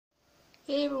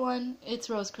Hey everyone,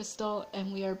 it's Rose Crystal,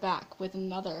 and we are back with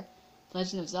another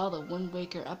Legend of Zelda Wind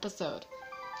Waker episode.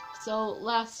 So,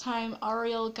 last time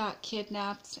Ariel got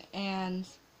kidnapped, and,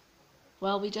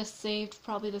 well, we just saved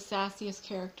probably the sassiest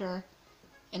character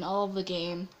in all of the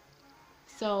game.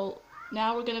 So,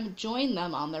 now we're gonna join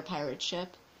them on their pirate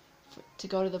ship to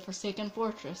go to the Forsaken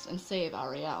Fortress and save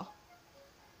Ariel.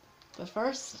 But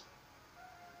first,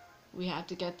 we have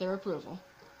to get their approval.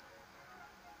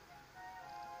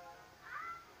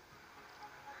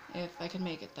 If I can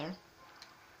make it there.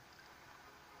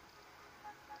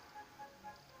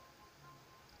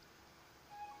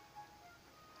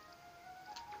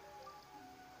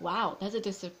 Wow, that's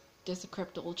a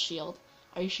disequipped old shield.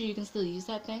 Are you sure you can still use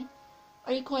that thing?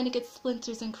 Are you going to get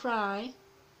splinters and cry?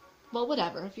 Well,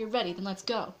 whatever. If you're ready, then let's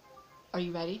go. Are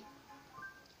you ready?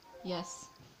 Yes.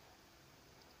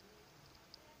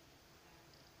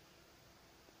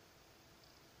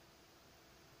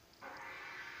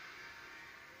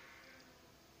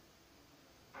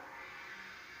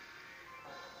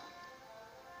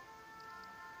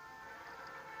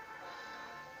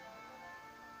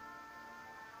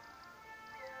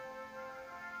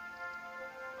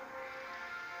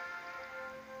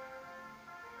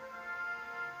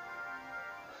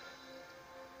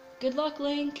 Good luck,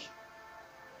 Link.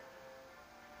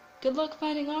 Good luck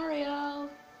finding Ariel.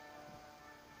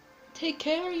 Take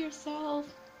care of yourself.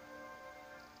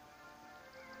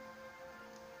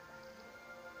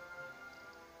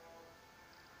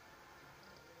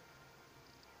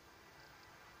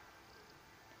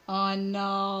 Oh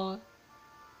no.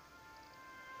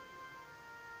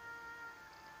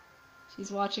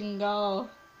 She's watching go.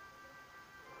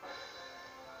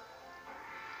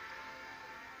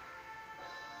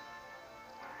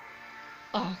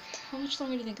 Oh, how much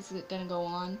longer do you think it's gonna go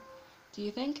on? Do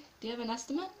you think? Do you have an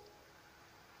estimate?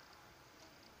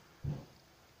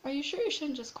 Are you sure you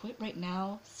shouldn't just quit right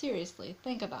now? Seriously,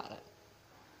 think about it.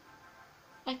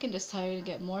 I can just tell you to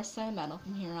get more sentimental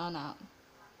from here on out.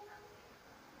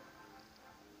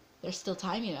 There's still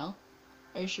time, you know.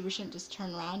 Are you sure we shouldn't just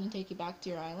turn around and take you back to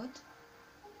your island?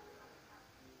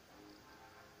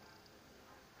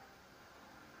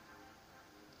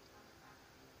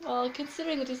 Well,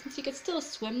 considering the distance, you could still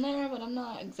swim there, but I'm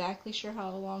not exactly sure how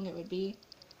long it would be.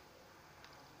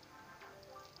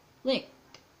 Link,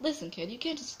 listen, kid, you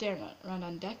can't just stare around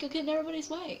on deck. You'll get in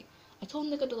everybody's way. I told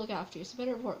Nico to look after you, so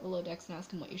better report below decks and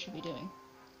ask him what you should be doing.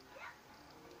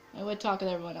 I would talk with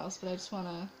everyone else, but I just want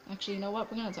to... Actually, you know what?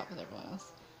 We're going to talk with everyone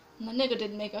else. And the Nico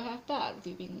didn't make a half bad with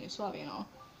you being new Suave and all.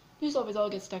 New Suaves all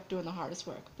get stuck doing the hardest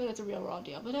work, but it's a real raw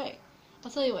deal. But hey,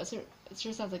 I'll tell you what, sir, it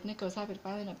sure sounds like Nico is happy to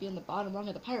finally not be on the bottom rung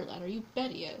of the pirate ladder. You bet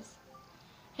he is.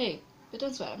 Hey, but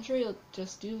don't sweat. I'm sure you'll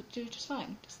just do just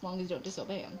fine, just as long as you don't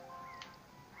disobey him.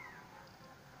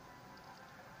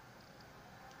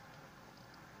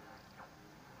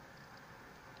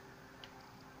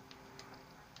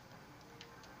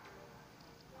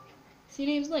 So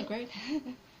your name's Link, right?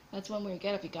 That's one weird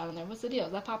get-up you got in there. What's the deal?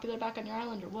 Is that popular back on your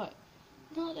island or what?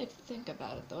 Now that I think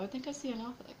about it, though, I think I've seen an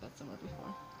outfit like that somewhere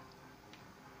before.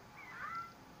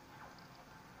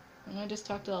 And I just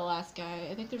talked to the last guy.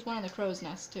 I think there's one on the crow's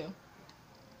nest, too.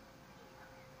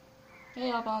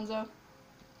 Hey, Alfonso.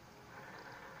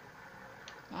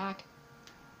 Mac.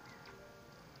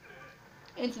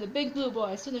 Into the big blue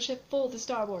boy. Send the ship full to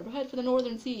starboard. We'll head for the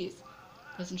northern seas.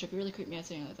 Listen, Trip, you really creep me out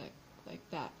saying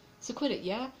like that. So quit it,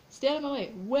 yeah? Stay out of my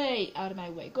way. Way out of my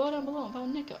way. Go down below and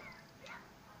find Nico.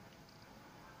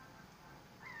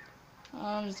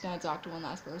 I'm just gonna talk to one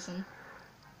last person.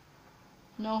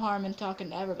 No harm in talking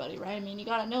to everybody, right? I mean, you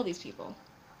gotta know these people.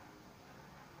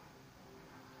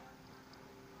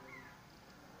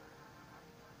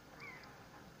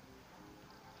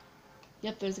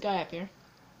 Yep, there's a guy up here.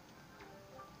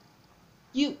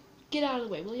 You! Get out of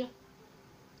the way, will ya?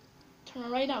 Turn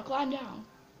right now, climb down.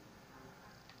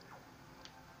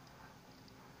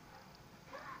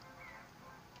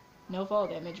 No fall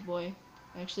damage, boy.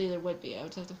 Actually, there would be. I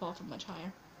would have to fall from much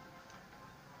higher.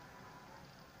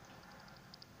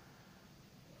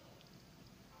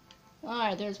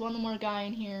 Alright, there's one more guy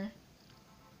in here.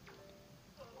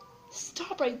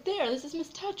 Stop right there! This is Miss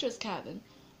Tetra's cabin.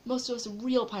 Most of us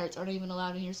real pirates aren't even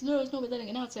allowed in here, so there's no way letting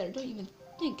an outsider. Don't even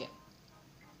think it.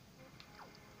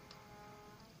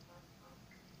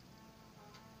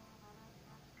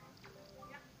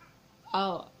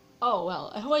 Oh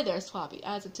well, ahoy there, Swappy.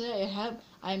 As of today,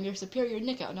 I am your superior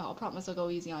Nico. Now, I'll promise I'll go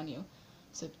easy on you.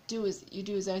 So do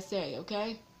as I say,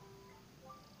 okay?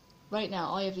 Right now,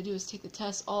 all you have to do is take the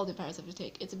test all the pirates have to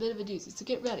take. It's a bit of a doozy, so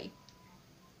get ready.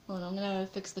 Hold on, I'm gonna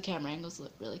fix the camera angles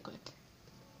really quick.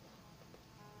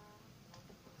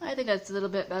 I think that's a little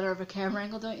bit better of a camera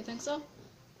angle, don't you think so?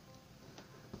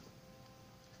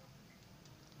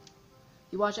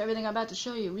 You watch everything I'm about to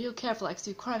show you real careful, like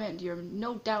so you cram it into your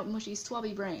no doubt mushy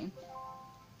swabby brain.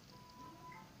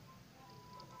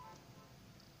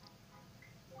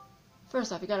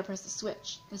 First off, you gotta press the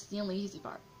switch. This is the only easy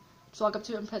part. Just walk up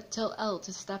to it and press till L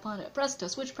to step on it. Presto,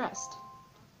 switch pressed.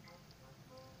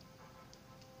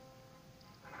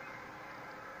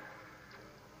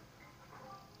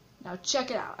 Now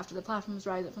check it out. After the platforms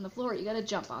rise up from the floor, you gotta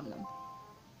jump on them.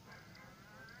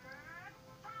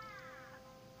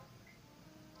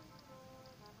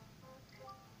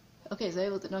 Okay, so I was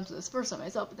able to jump to this first one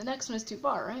myself, but the next one is too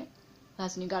far, right?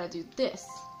 That's when you gotta do this.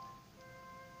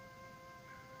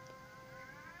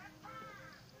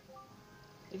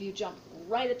 If you jump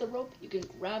right at the rope, you can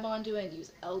grab onto it and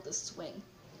use L to swing.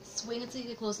 Swing until you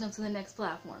get close enough to the next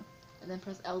platform, and then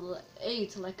press A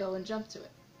to let go and jump to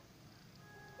it.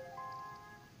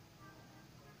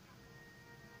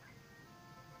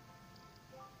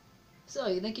 So,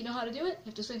 you think you know how to do it? You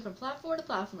have to swing from platform to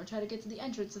platform and try to get to the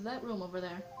entrance of that room over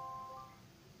there.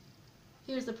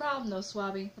 Here's the problem though,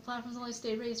 Swabby. The platforms only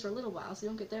stay raised for a little while, so you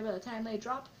don't get there by the time they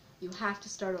drop. You have to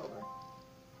start over.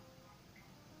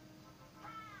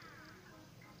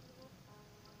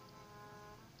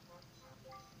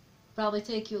 Probably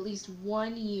take you at least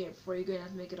 1 year before you're going to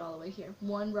have to make it all the way here.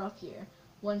 One rough year.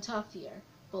 One tough year.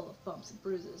 Full of bumps and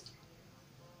bruises.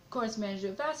 Of course, manage to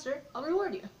do it faster, I'll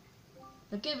reward you.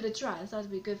 Now give it a try. This ought to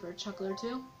be good for a chuckle or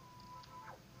two.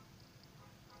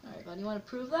 Alright, bud, you want to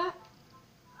prove that?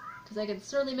 Because I can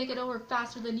certainly make it over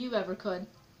faster than you ever could.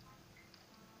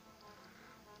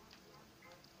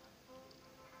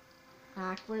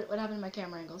 What happened to my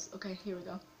camera angles? Okay, here we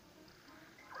go.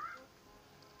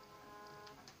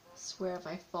 Swear if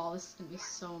I fall, this is going to be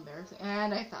so embarrassing.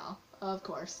 And I fell, of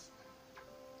course.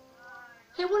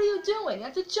 Hey, what are you doing? You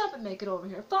have to jump and make it over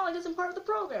here. Falling isn't part of the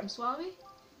program, Swami.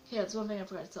 Okay, that's one thing I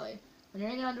forgot to tell you. When you're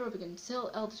hanging on the rope, you can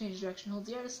tilt L to change direction, hold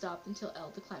the air to stop, then tilt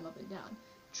L to climb up and down.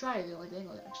 Try if you don't like the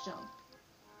angle of the next jump.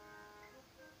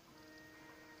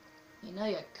 You know,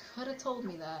 you could have told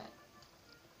me that.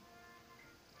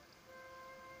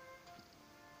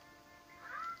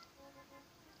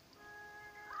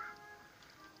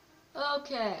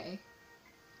 Okay.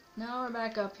 Now we're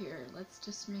back up here. Let's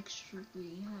just make sure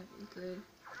we have a good...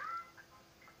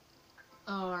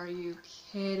 Oh, are you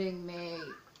kidding me?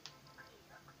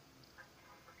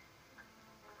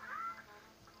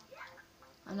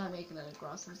 I'm not making that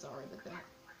across, I'm sorry about that.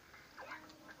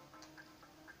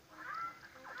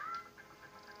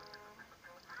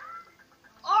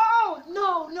 Oh!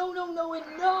 No, no, no, no, and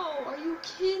no! Are you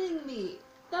kidding me?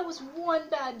 That was one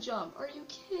bad jump. Are you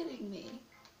kidding me?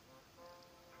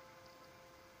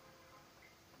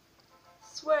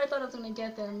 Swear I thought I was gonna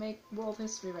get there and make world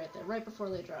history right there, right before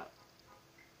they drop.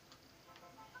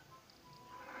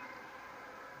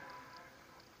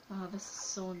 Oh, this is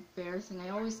so embarrassing. I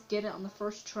always get it on the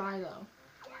first try, though.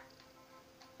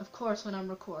 Of course, when I'm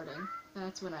recording,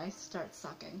 that's when I start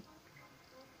sucking.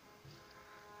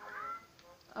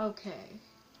 Okay.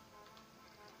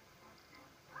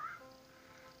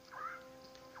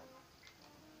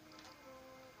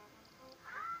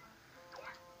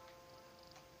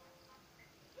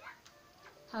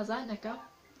 How's that, Nico?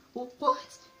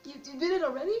 What? You did it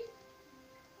already?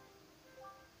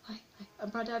 I'm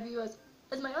proud to have you as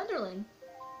my underling.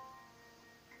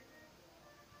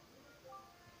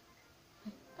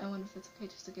 I wonder if it's okay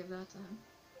just to give that to him.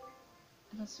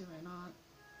 I don't see why not.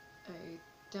 I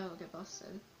doubt I'll get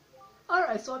busted.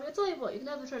 Alright, so I'm gonna tell you what, you can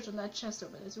have the treasure in that chest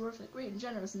over there. It's worth it. Great and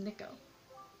generous Nico.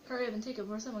 Hurry up and take it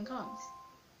before someone comes.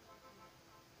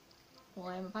 Well,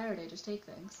 I am a pirate, I just take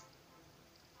things.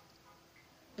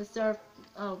 This is our,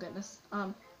 oh goodness,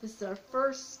 this is our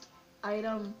first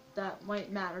item that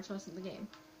might matter to us in the game.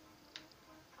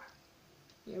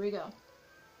 Here we go.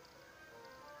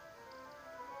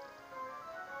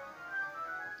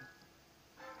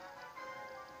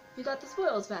 You got the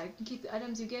spoils bag. You can keep the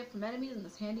items you get from enemies in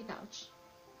this handy pouch.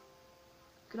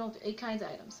 You can hold 8 kinds of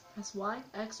items. Press Y,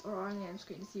 X, or R on the item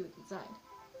screen to see what's inside.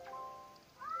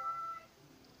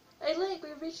 Hey Link,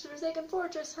 we've reached the Forsaken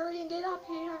Fortress. Hurry and get up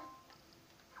here.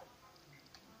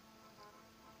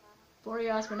 For you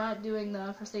asked, we're not doing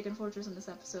the Forsaken Fortress in this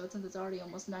episode since it's already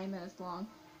almost 9 minutes long.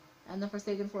 And the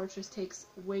Forsaken Fortress takes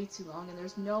way too long, and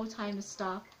there's no time to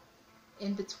stop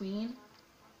in between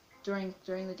during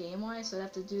the game-wise, so I'd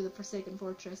have to do the Forsaken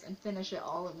Fortress and finish it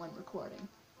all in one recording.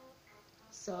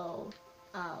 So,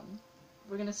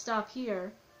 we're gonna stop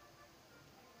here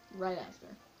right after.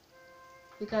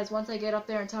 Because once I get up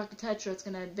there and talk to Tetra, it's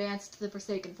gonna advance to the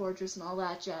Forsaken Fortress and all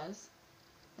that jazz.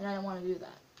 And I don't want to do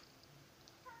that.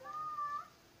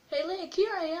 like,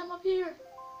 here I am up here.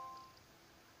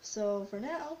 So for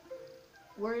now,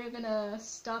 we're gonna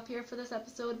stop here for this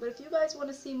episode, but if you guys want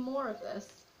to see more of this,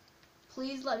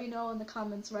 please let me know in the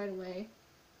comments right away,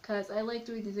 because I like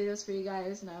doing these videos for you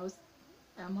guys, and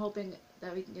I'm hoping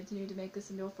that we can continue to make this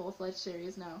into a full-fledged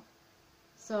series now.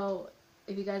 So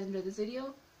if you guys enjoyed this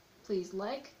video, please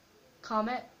like,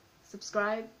 comment,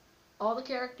 subscribe. All the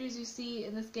characters you see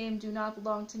in this game do not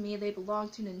belong to me, they belong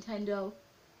to Nintendo.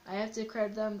 I have to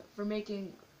credit them for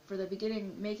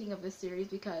the making of this series,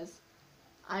 because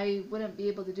I wouldn't be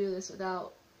able to do this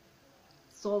without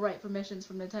sole right permissions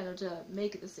from Nintendo to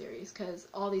make the series, because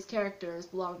all these characters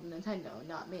belong to Nintendo,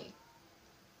 not me.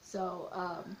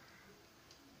 So,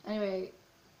 anyway,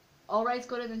 all rights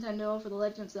go to Nintendo for The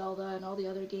Legend of Zelda and all the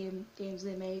other games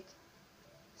they make.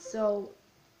 So,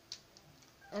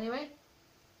 anyway,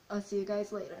 I'll see you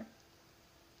guys later.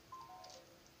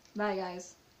 Bye,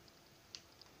 guys.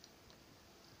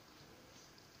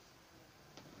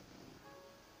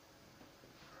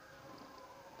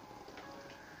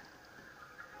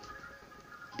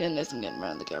 Goodness, I'm getting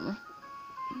around the camera.